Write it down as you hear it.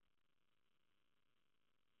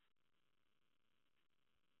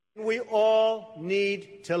We all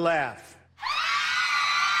need to laugh.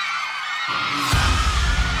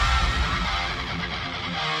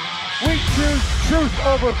 We choose truth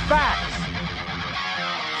over facts.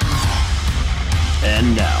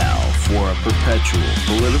 And now for a perpetual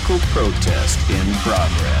political protest in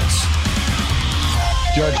progress.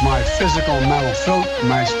 Judge my physical and mental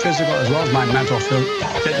physical as well as my mental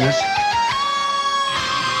fitness.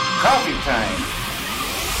 Coffee time.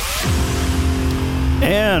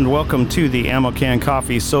 And welcome to the Ammo Can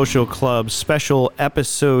Coffee Social Club special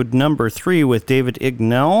episode number 3 with David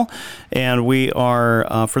Ignell. And we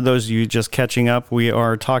are, for those of you just catching up, we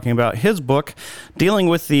are talking about his book dealing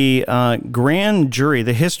with the grand jury,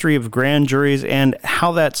 the history of grand juries, and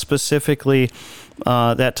how that specifically,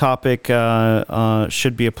 that topic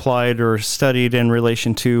should be applied or studied in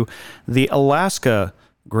relation to the Alaska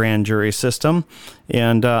grand jury system.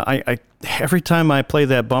 And I every time I play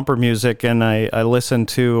that bumper music and I listen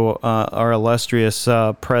to our illustrious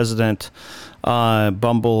president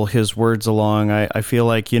bumble his words along, I feel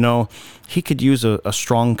like, you know, he could use a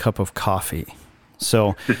strong cup of coffee.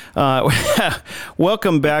 So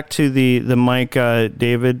welcome back to the mic,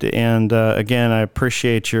 David. And again, I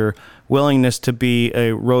appreciate your willingness to be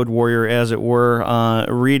a road warrior, as it were,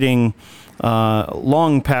 reading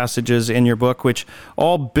long passages in your book, which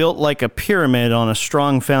all built like a pyramid on a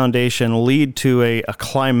strong foundation, lead to a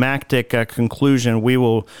climactic conclusion we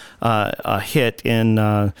will hit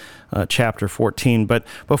in chapter 14. But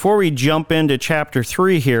before we jump into chapter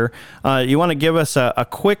 3 here, you want to give us a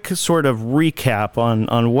quick sort of recap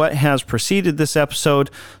on what has preceded this episode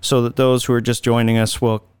so that those who are just joining us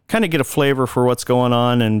will kind of get a flavor for what's going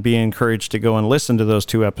on and be encouraged to go and listen to those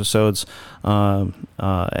 2 episodes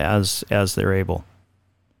as they're able.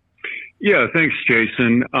 Yeah, thanks,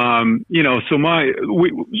 Jason.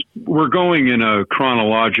 We're going in a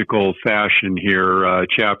chronological fashion here.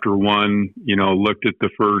 Chapter 1, looked at the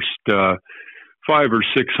first 500 or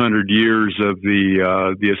 600 years of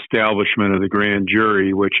the establishment of the grand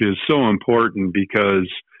jury, which is so important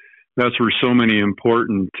because that's where so many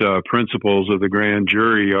important principles of the grand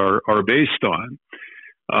jury are based on.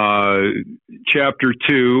 Chapter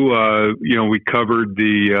 2, we covered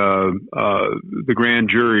the grand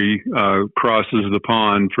jury crosses the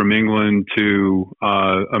pond from England to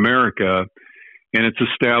America, and it's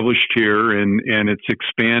established here, and it's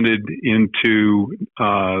expanded into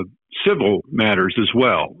civil matters as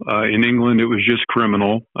well. In England, it was just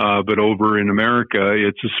criminal, but over in America,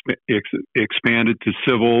 it's expanded to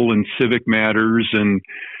civil and civic matters, and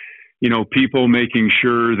people making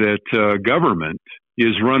sure that government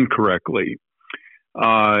is run correctly.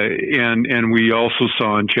 And we also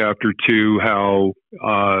saw in chapter 2 how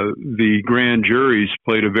the grand juries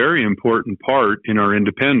played a very important part in our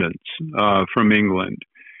independence from England.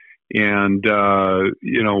 And,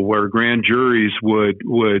 where grand juries would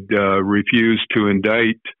refuse to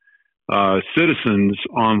indict citizens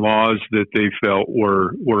on laws that they felt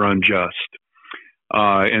were unjust.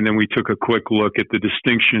 And then we took a quick look at the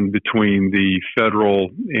distinction between the federal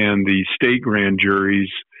and the state grand juries,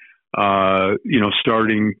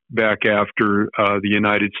 starting back after the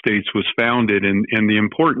United States was founded, and the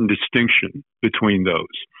important distinction between those.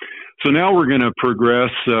 So now we're going to progress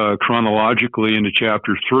chronologically into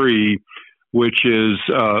chapter 3, which is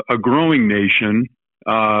a growing nation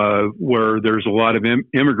where there's a lot of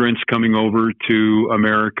immigrants coming over to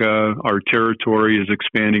America. Our territory is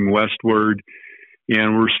expanding westward,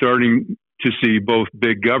 and we're starting to see both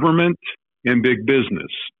big government and big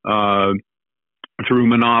business through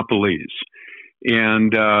monopolies.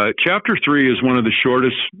 And chapter 3 is one of the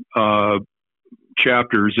shortest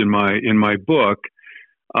chapters in my book.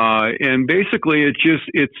 And basically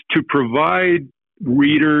it's to provide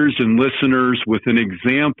readers and listeners with an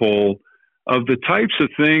example of the types of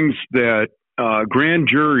things that grand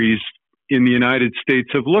juries in the United States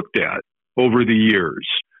have looked at over the years.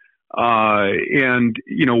 And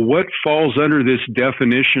what falls under this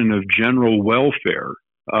definition of general welfare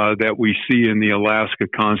that we see in the Alaska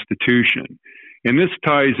Constitution. And this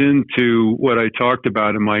ties into what I talked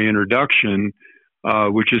about in my introduction,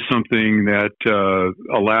 which is something that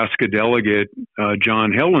Alaska delegate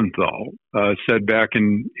John Hellenthal said back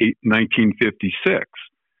in 1956,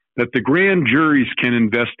 that the grand juries can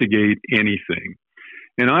investigate anything.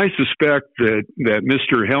 And I suspect that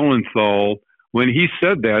Mr. Hellenthal, when he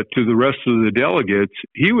said that to the rest of the delegates,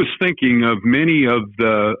 he was thinking of many of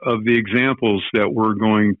the examples that we're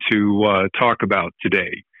going to talk about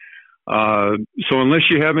today. So unless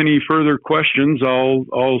you have any further questions,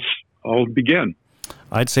 I'll begin.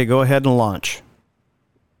 I'd say go ahead and launch.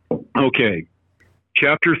 Okay.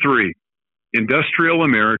 Chapter 3, Industrial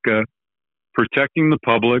America protecting the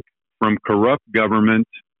public from corrupt government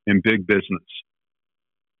and big business.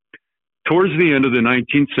 Towards the end of the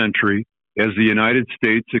 19th century, as the United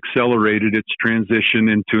States accelerated its transition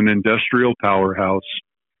into an industrial powerhouse,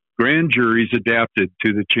 grand juries adapted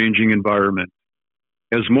to the changing environment.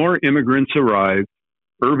 As more immigrants arrived,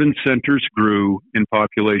 urban centers grew in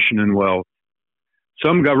population and wealth.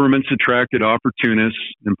 Some governments attracted opportunists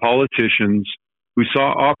and politicians who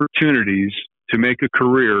saw opportunities to make a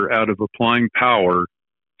career out of applying power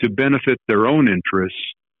to benefit their own interests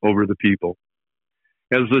over the people.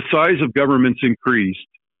 As the size of governments increased,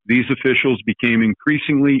 these officials became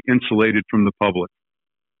increasingly insulated from the public.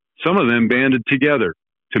 Some of them banded together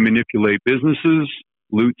to manipulate businesses,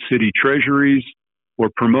 loot city treasuries, or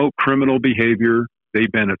promote criminal behavior they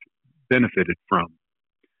benefited from.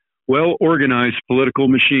 Well-organized political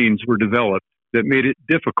machines were developed that made it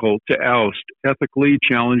difficult to oust ethically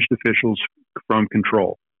challenged officials from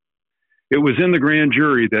control. It was in the grand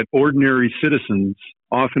jury that ordinary citizens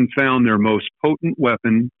often found their most potent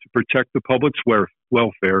weapon to protect the public's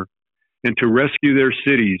welfare and to rescue their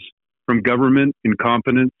cities from government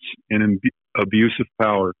incompetence and abuse of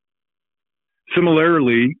power.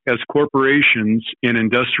 Similarly, as corporations and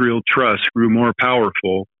industrial trusts grew more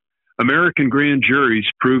powerful, American grand juries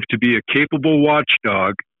proved to be a capable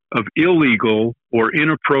watchdog of illegal or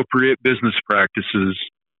inappropriate business practices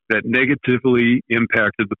that negatively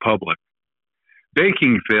impacted the public.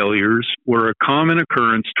 Banking failures were a common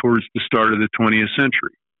occurrence towards the start of the 20th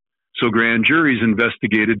century, so grand juries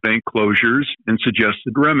investigated bank closures and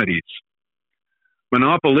suggested remedies.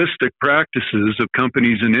 Monopolistic practices of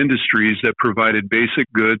companies and industries that provided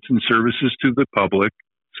basic goods and services to the public,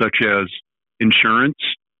 such as insurance,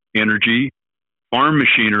 energy, farm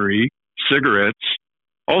machinery, cigarettes,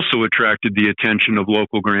 also attracted the attention of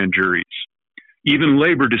local grand juries. Even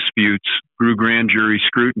labor disputes grew grand jury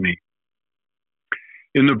scrutiny.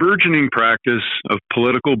 In the burgeoning practice of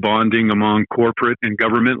political bonding among corporate and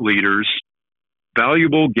government leaders,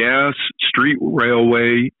 valuable gas, street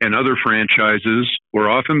railway, and other franchises were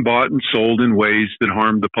often bought and sold in ways that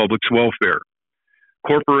harmed the public's welfare.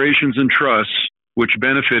 Corporations and trusts, which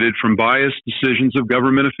benefited from biased decisions of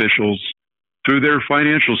government officials, threw their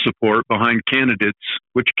financial support behind candidates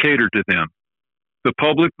which catered to them. The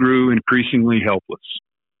public grew increasingly helpless.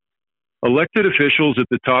 Elected officials at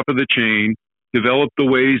the top of the chain developed the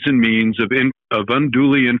ways and means of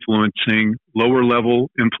unduly influencing lower-level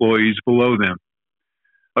employees below them.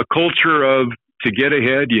 A culture of, to get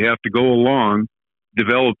ahead, you have to go along,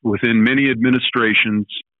 developed within many administrations,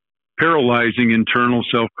 paralyzing internal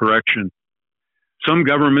self-correction. Some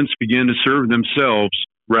governments began to serve themselves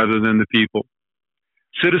rather than the people.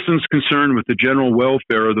 Citizens concerned with the general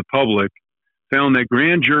welfare of the public found that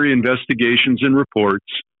grand jury investigations and reports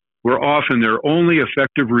were often their only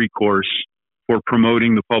effective recourse for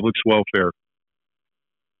promoting the public's welfare.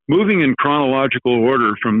 Moving in chronological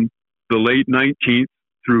order from the late 19th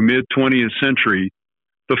through mid-20th century,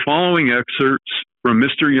 the following excerpts from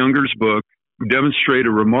Mr. Younger's book demonstrate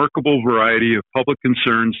a remarkable variety of public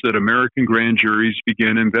concerns that American grand juries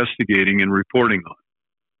began investigating and reporting on.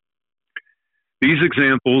 These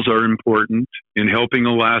examples are important in helping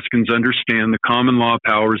Alaskans understand the common law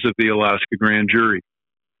powers of the Alaska grand jury.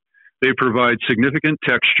 They provide significant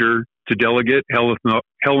texture to Delegate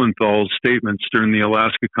Helenthal's statements during the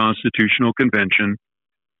Alaska Constitutional Convention,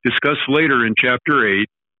 discussed later in Chapter 8,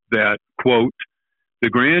 that, quote, the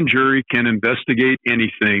grand jury can investigate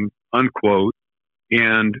anything, unquote,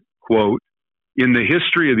 and, quote, in the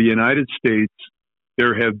history of the United States,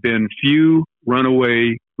 there have been few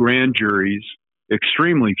runaway grand juries,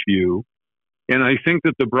 extremely few, and I think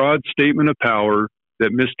that the broad statement of power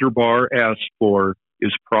that Mr. Barr asked for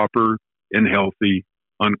is proper and healthy,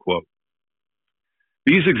 unquote.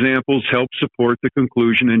 These examples help support the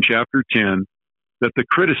conclusion in Chapter 10 that the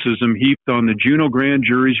criticism heaped on the Juneau Grand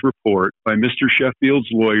Jury's report by Mr. Sheffield's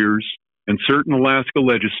lawyers and certain Alaska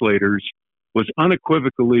legislators was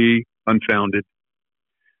unequivocally unfounded.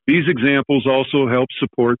 These examples also help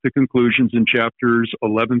support the conclusions in Chapters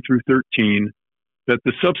 11 through 13 that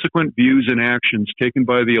the subsequent views and actions taken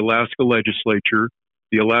by the Alaska legislature,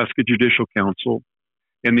 the Alaska Judicial Council,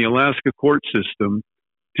 and the Alaska court system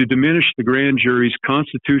to diminish the grand jury's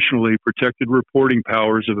constitutionally protected reporting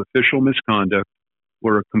powers of official misconduct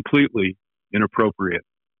were completely inappropriate.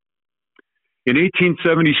 In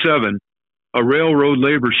 1877, a railroad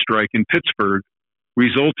labor strike in Pittsburgh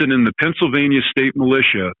resulted in the Pennsylvania State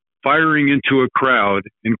Militia firing into a crowd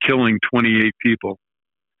and killing 28 people.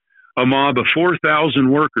 A mob of 4,000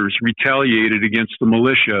 workers retaliated against the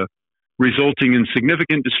militia, resulting in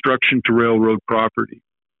significant destruction to railroad property.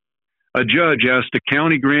 a judge asked a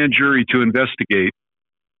county grand jury to investigate,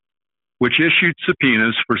 which issued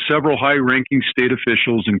subpoenas for several high-ranking state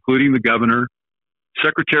officials, including the governor,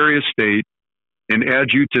 secretary of state, and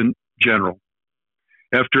adjutant general.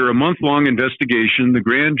 After a month-long investigation, the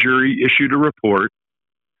grand jury issued a report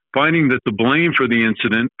finding that the blame for the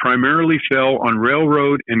incident primarily fell on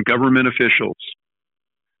railroad and government officials.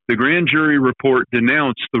 The grand jury report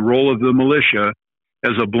denounced the role of the militia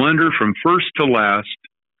as a blender from first to last,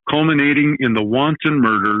 culminating in the wanton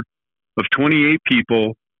murder of 28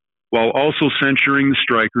 people, while also censuring the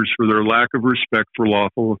strikers for their lack of respect for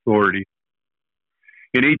lawful authority.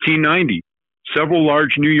 In 1890, several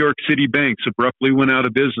large New York City banks abruptly went out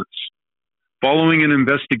of business. Following an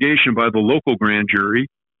investigation by the local grand jury,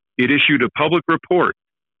 it issued a public report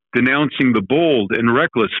denouncing the bold and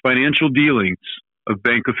reckless financial dealings of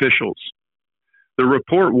bank officials. The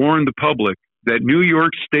report warned the public that New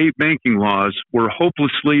York state banking laws were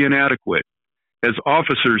hopelessly inadequate, as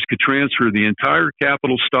officers could transfer the entire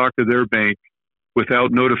capital stock of their bank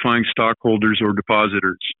without notifying stockholders or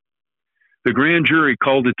depositors. The grand jury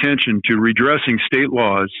called attention to redressing state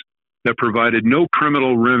laws that provided no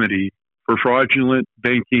criminal remedy for fraudulent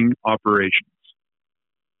banking operations.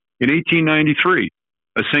 In 1893,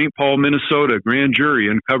 a St. Paul, Minnesota grand jury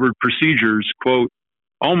uncovered procedures, quote,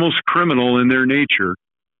 almost criminal in their nature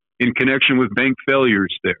in connection with bank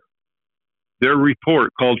failures there. Their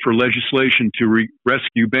report called for legislation to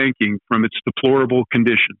rescue banking from its deplorable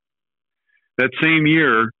condition. That same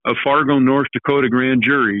year, a Fargo, North Dakota grand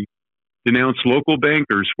jury denounced local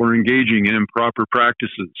bankers for engaging in improper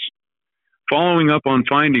practices. Following up on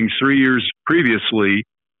findings 3 years previously,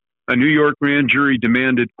 a New York grand jury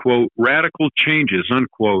demanded, quote, radical changes,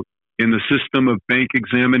 unquote, in the system of bank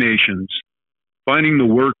examinations, finding the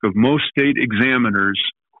work of most state examiners,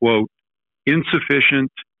 quote,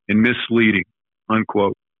 insufficient and misleading,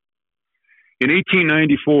 unquote. In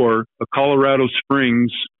 1894, a Colorado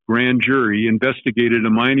Springs grand jury investigated a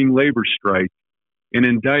mining labor strike and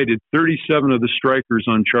indicted 37 of the strikers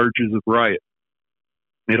on charges of riot.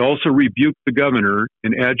 It also rebuked the governor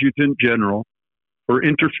and adjutant general for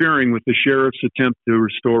interfering with the sheriff's attempt to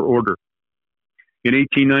restore order. In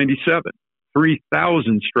 1897,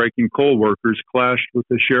 3,000 striking coal workers clashed with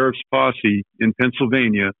the sheriff's posse in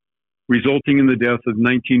Pennsylvania, resulting in the death of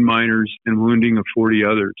 19 miners and wounding of 40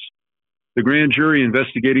 others. The grand jury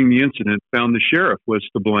investigating the incident found the sheriff was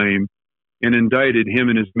to blame and indicted him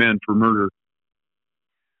and his men for murder.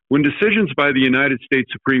 When decisions by the United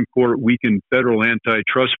States Supreme Court weakened federal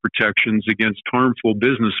antitrust protections against harmful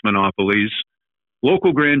business monopolies,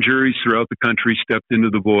 local grand juries throughout the country stepped into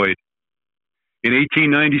the void. In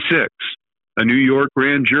 1896, a New York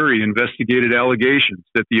grand jury investigated allegations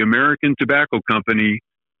that the American Tobacco Company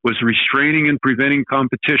was restraining and preventing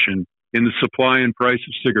competition in the supply and price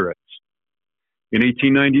of cigarettes. In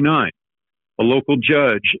 1899, a local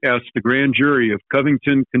judge asked the grand jury of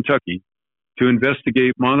Covington, Kentucky, to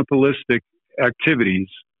investigate monopolistic activities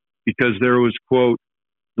because there was, quote,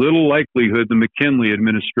 little likelihood the McKinley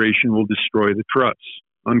administration will destroy the trusts,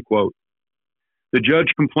 unquote. The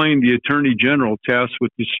judge complained the attorney general tasked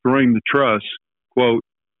with destroying the trusts, quote,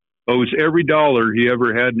 owes every dollar he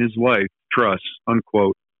ever had in his life, trusts,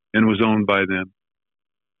 unquote, and was owned by them.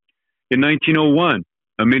 In 1901,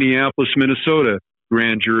 a Minneapolis, Minnesota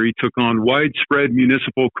grand jury took on widespread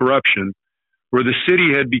municipal corruption where the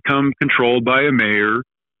city had become controlled by a mayor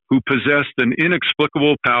who possessed an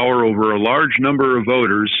inexplicable power over a large number of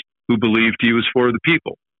voters who believed he was for the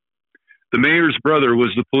people. The mayor's brother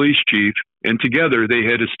was the police chief, and together they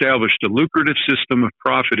had established a lucrative system of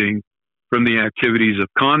profiting from the activities of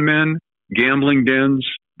con men, gambling dens,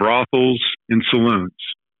 brothels, and saloons.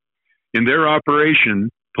 In their operation,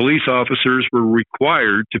 police officers were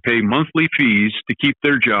required to pay monthly fees to keep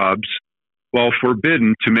their jobs, while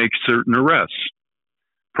forbidden to make certain arrests.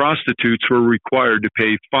 Prostitutes were required to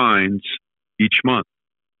pay fines each month.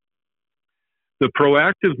 The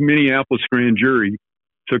proactive Minneapolis grand jury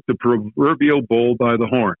took the proverbial bull by the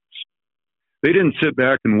horns. They didn't sit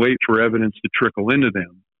back and wait for evidence to trickle into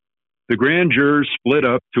them. The grand jurors split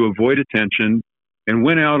up to avoid attention and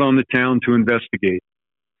went out on the town to investigate.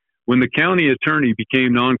 When the county attorney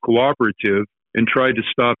became non-cooperative and tried to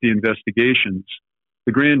stop the investigations,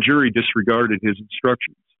 the grand jury disregarded his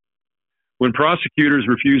instructions. When prosecutors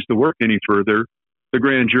refused to work any further, the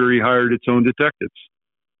grand jury hired its own detectives.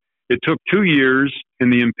 It took 2 years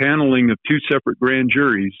and the impaneling of 2 separate grand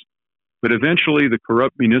juries, but eventually the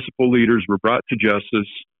corrupt municipal leaders were brought to justice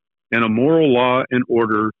and a moral law and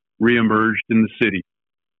order reemerged in the city.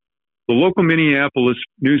 The local Minneapolis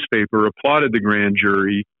newspaper applauded the grand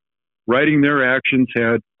jury, writing their actions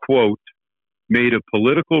had, quote, made a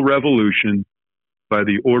political revolution by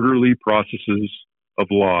the orderly processes of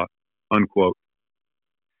law, unquote.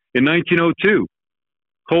 In 1902,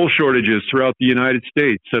 coal shortages throughout the United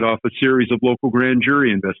States set off a series of local grand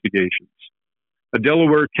jury investigations. A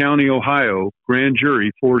Delaware County, Ohio grand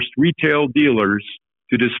jury forced retail dealers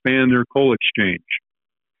to disband their coal exchange.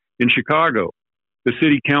 In Chicago, the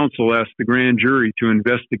city council asked the grand jury to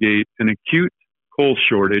investigate an acute coal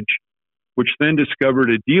shortage, which then discovered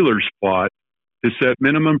a dealer's plot to set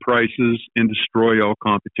minimum prices and destroy all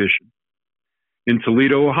competition. In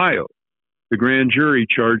Toledo, Ohio, the grand jury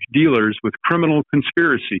charged dealers with criminal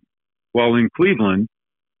conspiracy, while in Cleveland,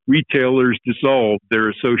 retailers dissolved their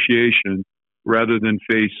association rather than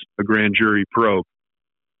face a grand jury probe.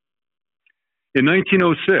 In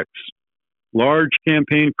 1906, large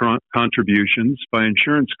campaign contributions by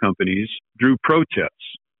insurance companies drew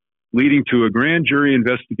protests, leading to a grand jury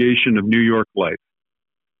investigation of New York Life.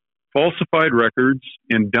 Falsified records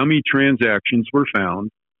and dummy transactions were found,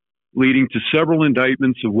 leading to several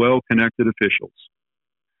indictments of well-connected officials.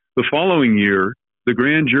 The following year, the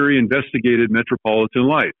grand jury investigated Metropolitan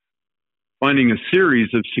Life, finding a series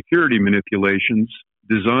of security manipulations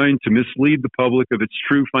designed to mislead the public of its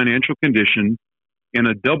true financial condition and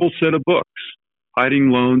a double set of books hiding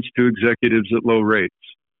loans to executives at low rates.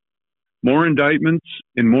 More indictments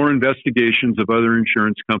and more investigations of other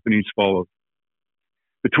insurance companies followed.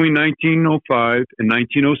 Between 1905 and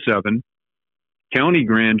 1907, county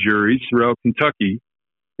grand juries throughout Kentucky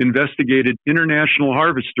investigated International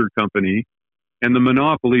Harvester Company and the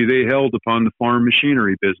monopoly they held upon the farm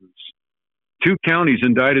machinery business. 2 counties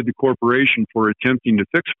indicted the corporation for attempting to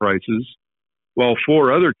fix prices, while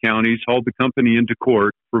 4 other counties hauled the company into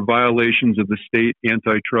court for violations of the state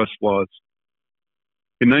antitrust laws.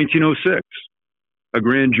 In 1906, a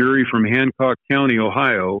grand jury from Hancock County,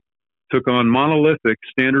 Ohio, took on monolithic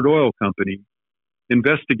Standard Oil Company,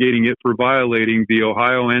 investigating it for violating the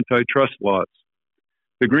Ohio antitrust laws.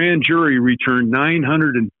 The grand jury returned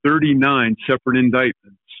 939 separate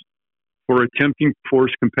indictments for attempting to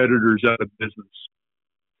force competitors out of business.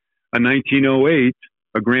 In 1908,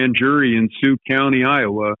 a grand jury in Sioux County,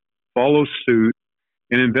 Iowa, followed suit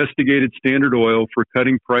and investigated Standard Oil for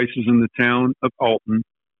cutting prices in the town of Alton.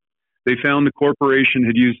 They found the corporation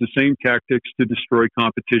had used the same tactics to destroy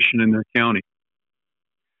competition in their county.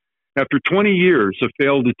 After 20 years of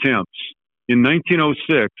failed attempts, in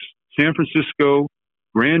 1906, San Francisco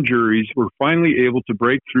grand juries were finally able to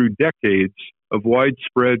break through decades of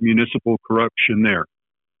widespread municipal corruption there.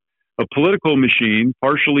 A political machine,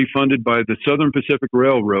 partially funded by the Southern Pacific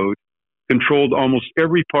Railroad, controlled almost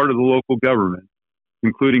every part of the local government,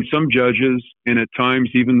 including some judges and at times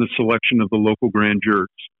even the selection of the local grand jurors.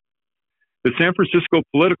 The San Francisco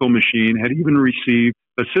political machine had even received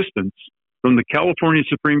assistance from the California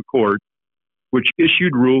Supreme Court, which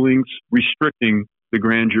issued rulings restricting the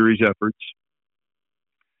grand jury's efforts.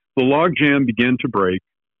 The logjam began to break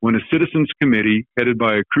when a citizens committee headed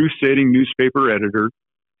by a crusading newspaper editor,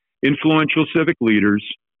 influential civic leaders,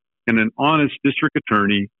 and an honest district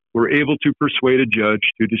attorney were able to persuade a judge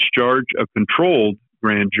to discharge a controlled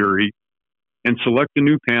grand jury and select a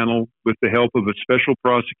new panel with the help of a special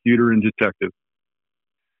prosecutor and detective.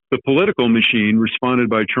 The political machine responded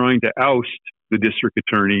by trying to oust the district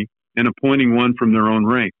attorney and appointing one from their own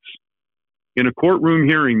ranks. In a courtroom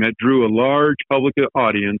hearing that drew a large public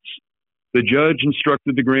audience, the judge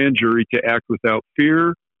instructed the grand jury to act without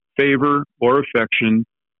fear, favor, or affection,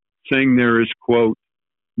 saying there is, quote,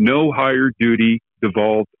 no higher duty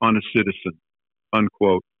devolved on a citizen,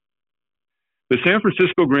 unquote. The San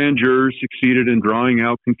Francisco grand jurors succeeded in drawing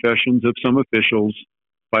out confessions of some officials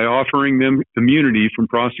by offering them immunity from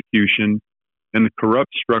prosecution, and the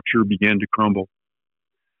corrupt structure began to crumble.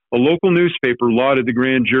 A local newspaper lauded the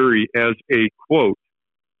grand jury as a, quote,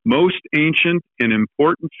 most ancient and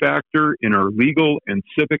important factor in our legal and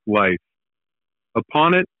civic life.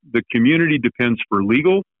 Upon it, the community depends for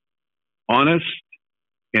legal, honest,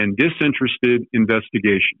 and disinterested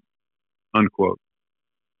investigation, unquote.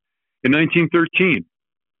 In 1913,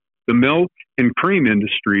 the milk and cream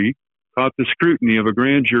industry caught the scrutiny of a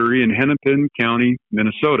grand jury in Hennepin County,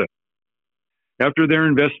 Minnesota. After their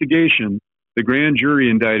investigation, the grand jury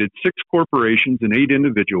indicted 6 corporations and 8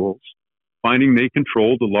 individuals, finding they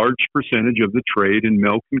controlled a large percentage of the trade in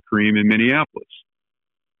milk and cream in Minneapolis.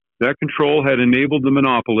 That control had enabled the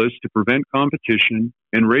monopolists to prevent competition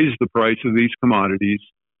and raise the price of these commodities,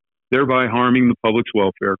 thereby harming the public's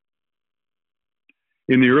welfare.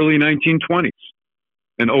 In the early 1920s,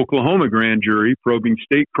 an Oklahoma grand jury probing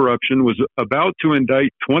state corruption was about to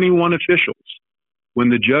indict 21 officials when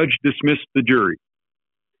the judge dismissed the jury.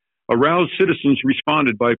 aroused citizens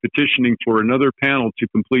responded by petitioning for another panel to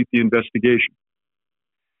complete the investigation.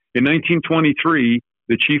 In 1923,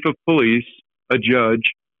 the chief of police, a judge,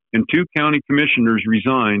 and 2 county commissioners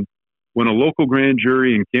resigned when a local grand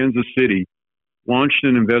jury in Kansas City launched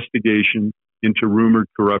an investigation into rumored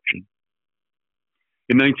corruption.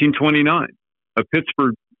 In 1929, a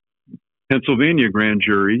Pittsburgh, Pennsylvania grand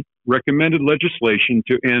jury recommended legislation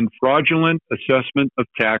to end fraudulent assessment of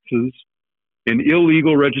taxes and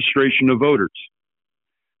illegal registration of voters.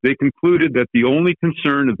 They concluded that the only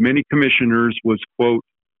concern of many commissioners was, quote,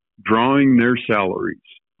 drawing their salaries,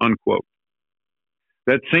 unquote.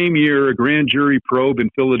 That same year, a grand jury probe in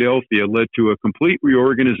Philadelphia led to a complete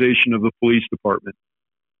reorganization of the police department.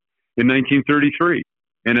 In 1933,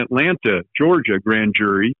 an Atlanta, Georgia grand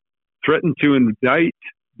jury threatened to indict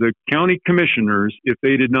the county commissioners if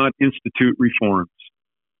they did not institute reforms.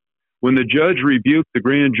 When the judge rebuked the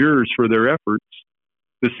grand jurors for their efforts,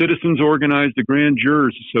 the citizens organized a Grand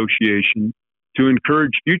Jurors Association to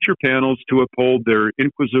encourage future panels to uphold their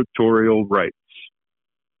inquisitorial rights.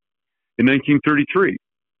 In 1933,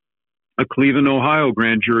 a Cleveland, Ohio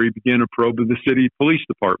grand jury began a probe of the city police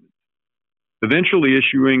department, eventually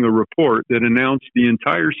issuing a report that announced the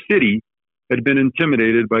entire city had been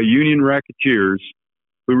intimidated by union racketeers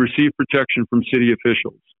who received protection from city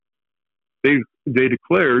officials. They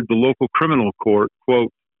declared the local criminal court,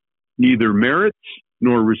 quote, neither merits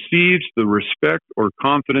nor receives the respect or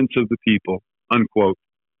confidence of the people, unquote.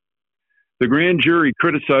 The grand jury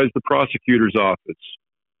criticized the prosecutor's office,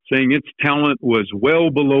 saying its talent was well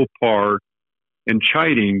below par and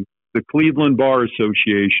chiding the Cleveland Bar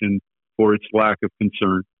Association for its lack of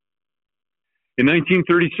concern. In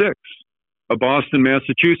 1936, a Boston,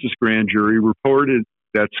 Massachusetts grand jury reported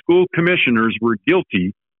that school commissioners were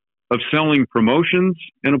guilty of selling promotions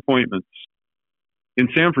and appointments. In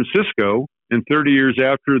San Francisco, and 30 years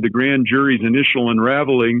after the grand jury's initial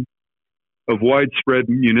unraveling of widespread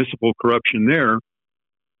municipal corruption there,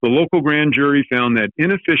 the local grand jury found that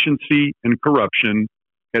inefficiency and corruption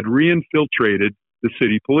had reinfiltrated the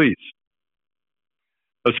city police.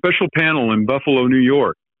 A special panel in Buffalo, New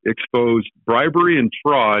York, exposed bribery and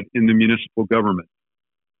fraud in the municipal government.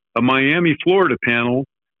 A Miami, Florida panel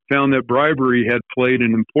found that bribery had played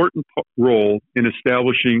an important role in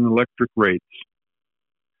establishing electric rates.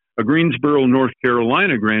 A Greensboro, North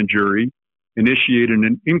Carolina grand jury initiated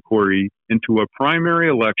an inquiry into a primary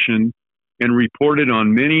election and reported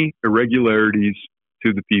on many irregularities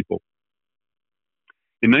to the people.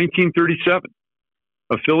 In 1937,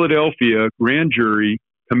 a Philadelphia grand jury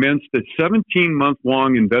commenced a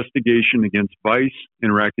 17-month-long investigation against vice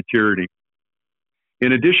and racketeering.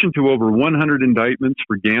 In addition to over 100 indictments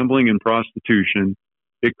for gambling and prostitution,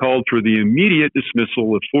 it called for the immediate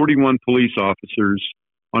dismissal of 41 police officers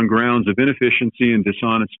on grounds of inefficiency and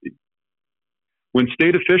dishonesty. When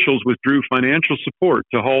state officials withdrew financial support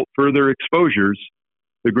to halt further exposures,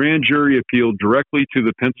 the grand jury appealed directly to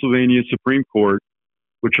the Pennsylvania Supreme Court,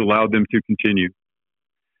 which allowed them to continue.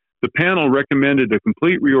 The panel recommended a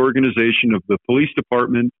complete reorganization of the police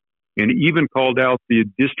department and even called out the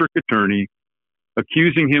district attorney,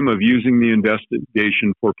 accusing him of using the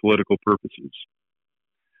investigation for political purposes.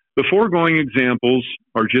 The foregoing examples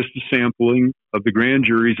are just a sampling of the grand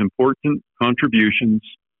jury's important contributions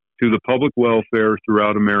to the public welfare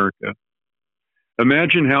throughout America.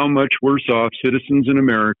 Imagine how much worse off citizens in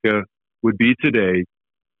America would be today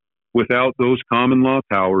without those common law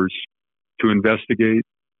powers to investigate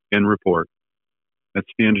and report. That's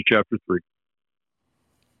the end of chapter 3.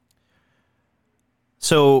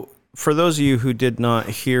 So, for those of you who did not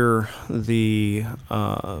hear the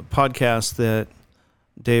podcast that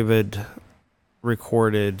David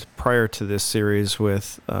recorded prior to this series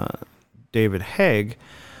with David Haig,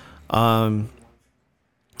 I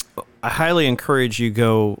highly encourage you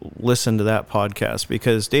go listen to that podcast,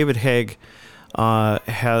 because David Haig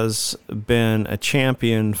has been a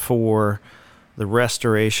champion for the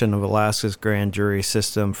restoration of Alaska's grand jury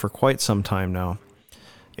system for quite some time now.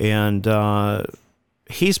 And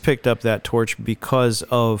he's picked up that torch because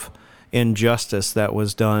of injustice that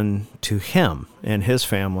was done to him and his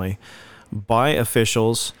family by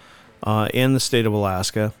officials in the state of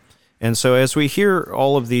Alaska. And so as we hear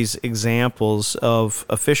all of these examples of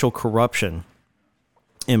official corruption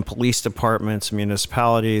in police departments,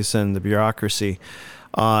 municipalities, and the bureaucracy,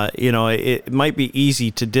 it might be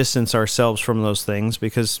easy to distance ourselves from those things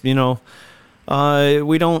because, we don't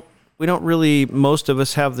really, most of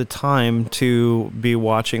us have the time to be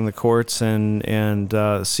watching the courts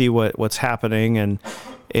and see what's happening.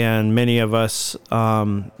 And many of us,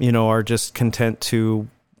 are just content to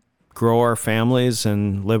grow our families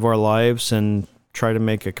and live our lives and try to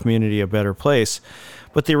make a community a better place.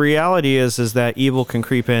 But the reality is that evil can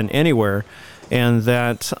creep in anywhere, and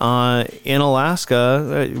that in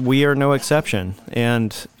Alaska we are no exception.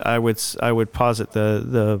 And I would posit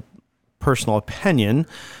the personal opinion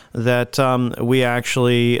that we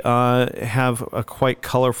actually have a quite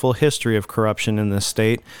colorful history of corruption in this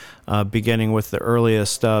state, beginning with the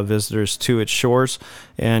earliest visitors to its shores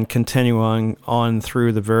and continuing on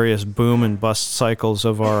through the various boom and bust cycles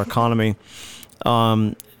of our economy.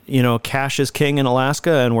 Cash is king in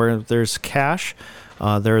Alaska, and where there's cash,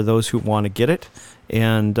 there are those who want to get it,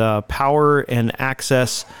 and power and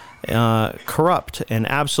access corrupt, and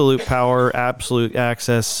absolute power, absolute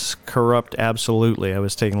access corrupt absolutely. I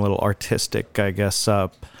was taking a little artistic, I guess,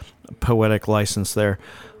 poetic license there,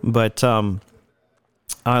 but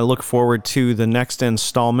I look forward to the next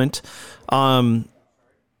installment. As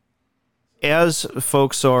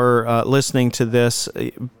folks are listening to this,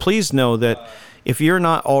 please know that if you're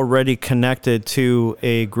not already connected to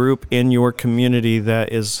a group in your community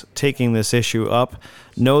that is taking this issue up,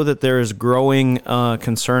 know that there is growing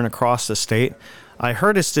concern across the state. I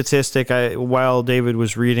heard a statistic while David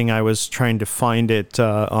was reading. I was trying to find it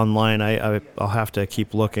online. I'll have to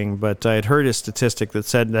keep looking, but I had heard a statistic that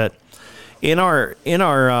said that in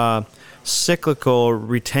our cyclical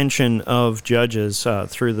retention of judges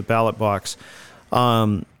through the ballot box,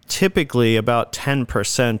 typically about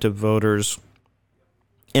 10% of voters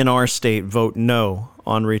in our state vote no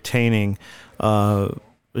on retaining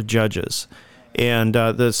judges. And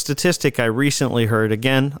the statistic I recently heard,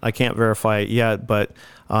 again, I can't verify it yet, but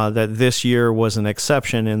that this year was an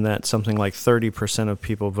exception in that something like 30% of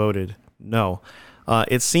people voted no.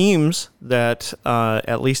 It seems that,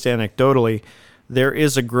 at least anecdotally, there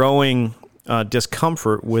is a growing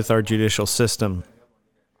discomfort with our judicial system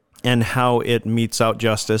and how it metes out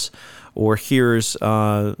justice or hears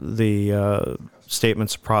the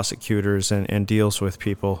statements of prosecutors and deals with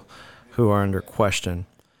people who are under question.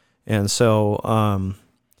 And so,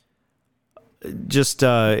 just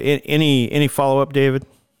any follow-up, David?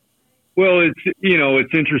 Well,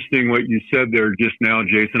 it's interesting what you said there just now,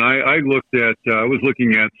 Jason. I was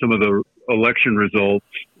looking at some of the election results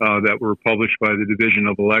that were published by the Division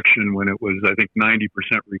of Election when it was, I think, 90%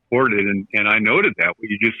 reported, and I noted that what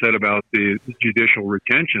you just said about the judicial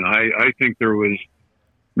retention. I think there was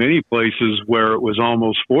many places where it was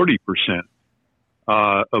almost 40%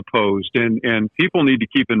 opposed, and people need to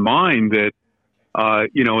keep in mind that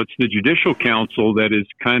it's the Judicial Council that is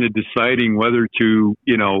kind of deciding whether to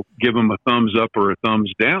give them a thumbs up or a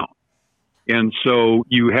thumbs down. And so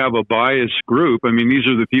you have a biased group. I mean, these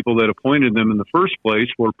are the people that appointed them in the first place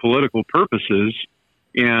for political purposes.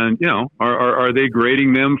 And, are they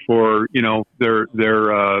grading them for, their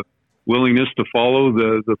willingness to follow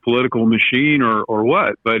the political machine or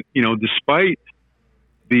what? But, despite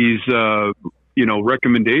these,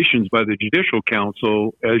 recommendations by the Judicial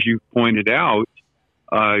Council, as you pointed out,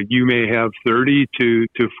 you may have 30 to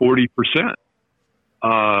 40%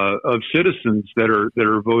 of citizens that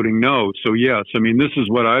are voting no. So yes, I mean, this is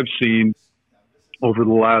what I've seen over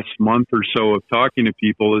the last month or so of talking to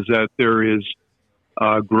people, is that there is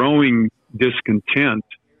growing discontent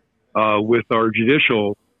with our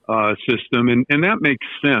judicial system, and that makes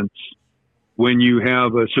sense when you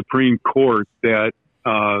have a Supreme Court that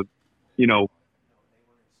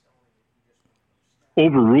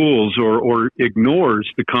overrules or ignores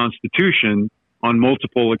the Constitution on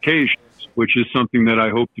multiple occasions, which is something that I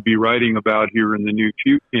hope to be writing about here in the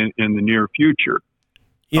near future.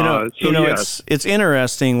 It's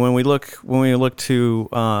interesting when we look to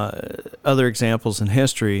other examples in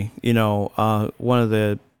history. One of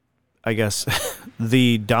the, I guess,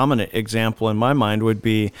 the dominant example in my mind would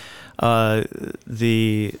be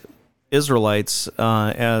the Israelites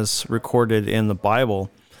as recorded in the Bible.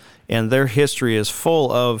 And their history is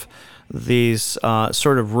full of these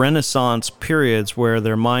sort of Renaissance periods where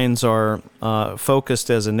their minds are focused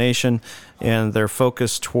as a nation, and they're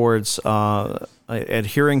focused towards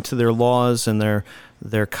adhering to their laws and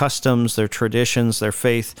their customs, their traditions, their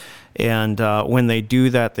faith. And when they do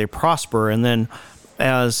that, they prosper. And then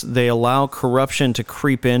as they allow corruption to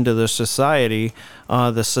creep into the society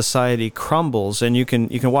crumbles. And you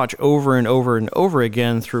can watch over and over and over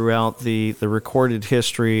again throughout the recorded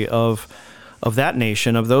history of that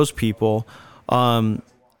nation, of those people, the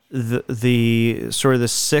sort of the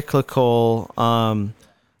cyclical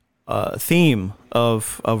theme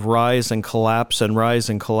of rise and collapse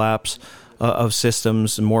of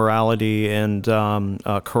systems and morality and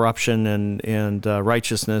corruption and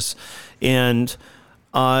righteousness. And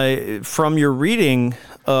From your reading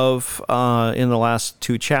of in the last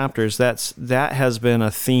 2 chapters, that has been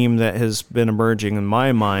a theme that has been emerging in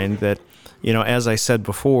my mind. That, as I said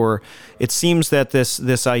before, it seems that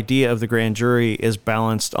this idea of the grand jury is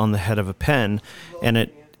balanced on the head of a pen, and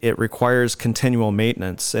it requires continual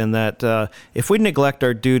maintenance, and that if we neglect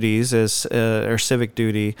our duties as our civic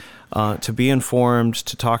duty to be informed,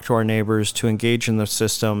 to talk to our neighbors, to engage in the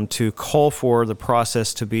system, to call for the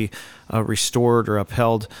process to be restored or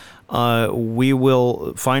upheld, we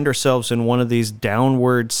will find ourselves in one of these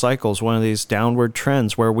downward cycles, one of these downward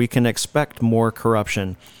trends where we can expect more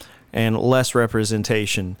corruption and less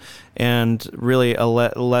representation, and really a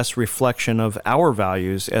less reflection of our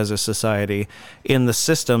values as a society in the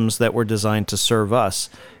systems that were designed to serve us.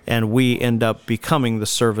 And we end up becoming the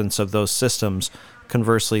servants of those systems,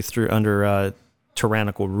 conversely, under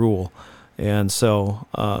tyrannical rule. And so,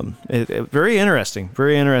 very interesting.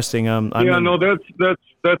 Very interesting.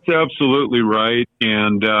 That's absolutely right.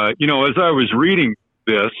 And as I was reading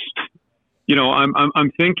this,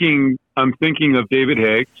 I'm thinking of David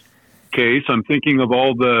Haig's case. I'm thinking of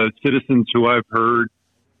all the citizens who I've heard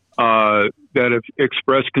that have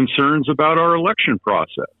expressed concerns about our election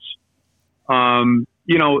process.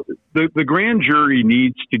 The grand jury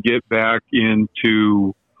needs to get back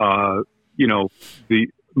into the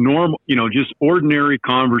normal, just ordinary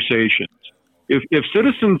conversations. If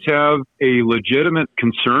citizens have a legitimate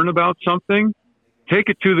concern about something, take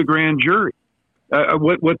it to the grand jury.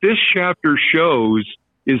 What this chapter shows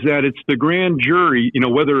is that it's the grand jury,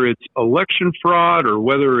 whether it's election fraud or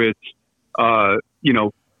whether it's,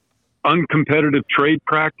 uncompetitive trade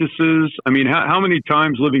practices. I mean, how many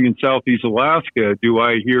times living in Southeast Alaska do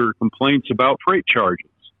I hear complaints about freight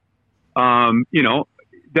charges?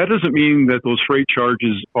 That doesn't mean that those freight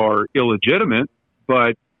charges are illegitimate,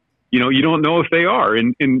 but, you don't know if they are.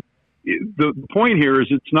 And the point here is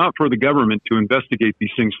it's not for the government to investigate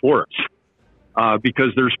these things for us,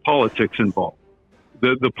 because there's politics involved.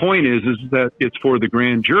 The point is that it's for the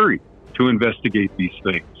grand jury to investigate these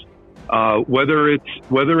things, whether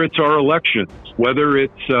it's our elections, whether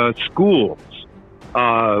it's schools,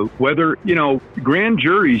 whether grand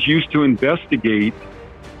juries used to investigate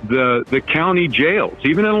the county jails.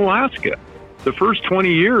 Even in Alaska, the first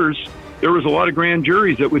 20 years, there was a lot of grand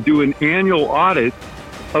juries that would do an annual audit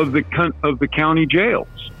of the county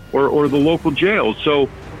jails or the local jails. So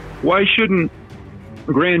why shouldn't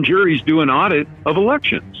grand juries do an audit of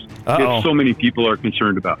elections if so many people are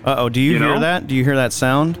concerned about it? Do you hear that? Do you hear that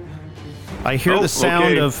sound? I hear the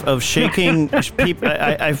sound of shaking people.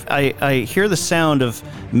 I hear the sound of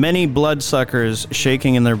many bloodsuckers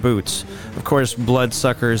shaking in their boots. Of course,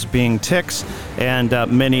 bloodsuckers being ticks, and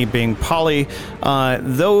many being poly.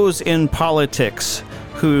 Those in politics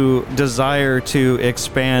who desire to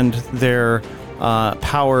expand their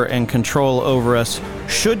power and control over us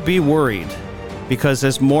should be worried, because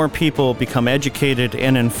as more people become educated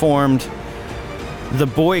and informed, the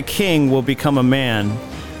boy king will become a man,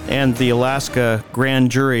 and the Alaska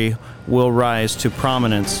grand jury will rise to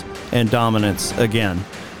prominence and dominance again.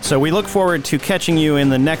 So we look forward to catching you in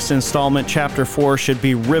the next installment. Chapter 4 should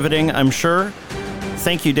be riveting, I'm sure.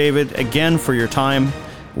 Thank you, David, again for your time.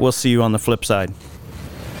 We'll see you on the flip side.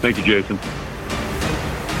 Thank you, Jason.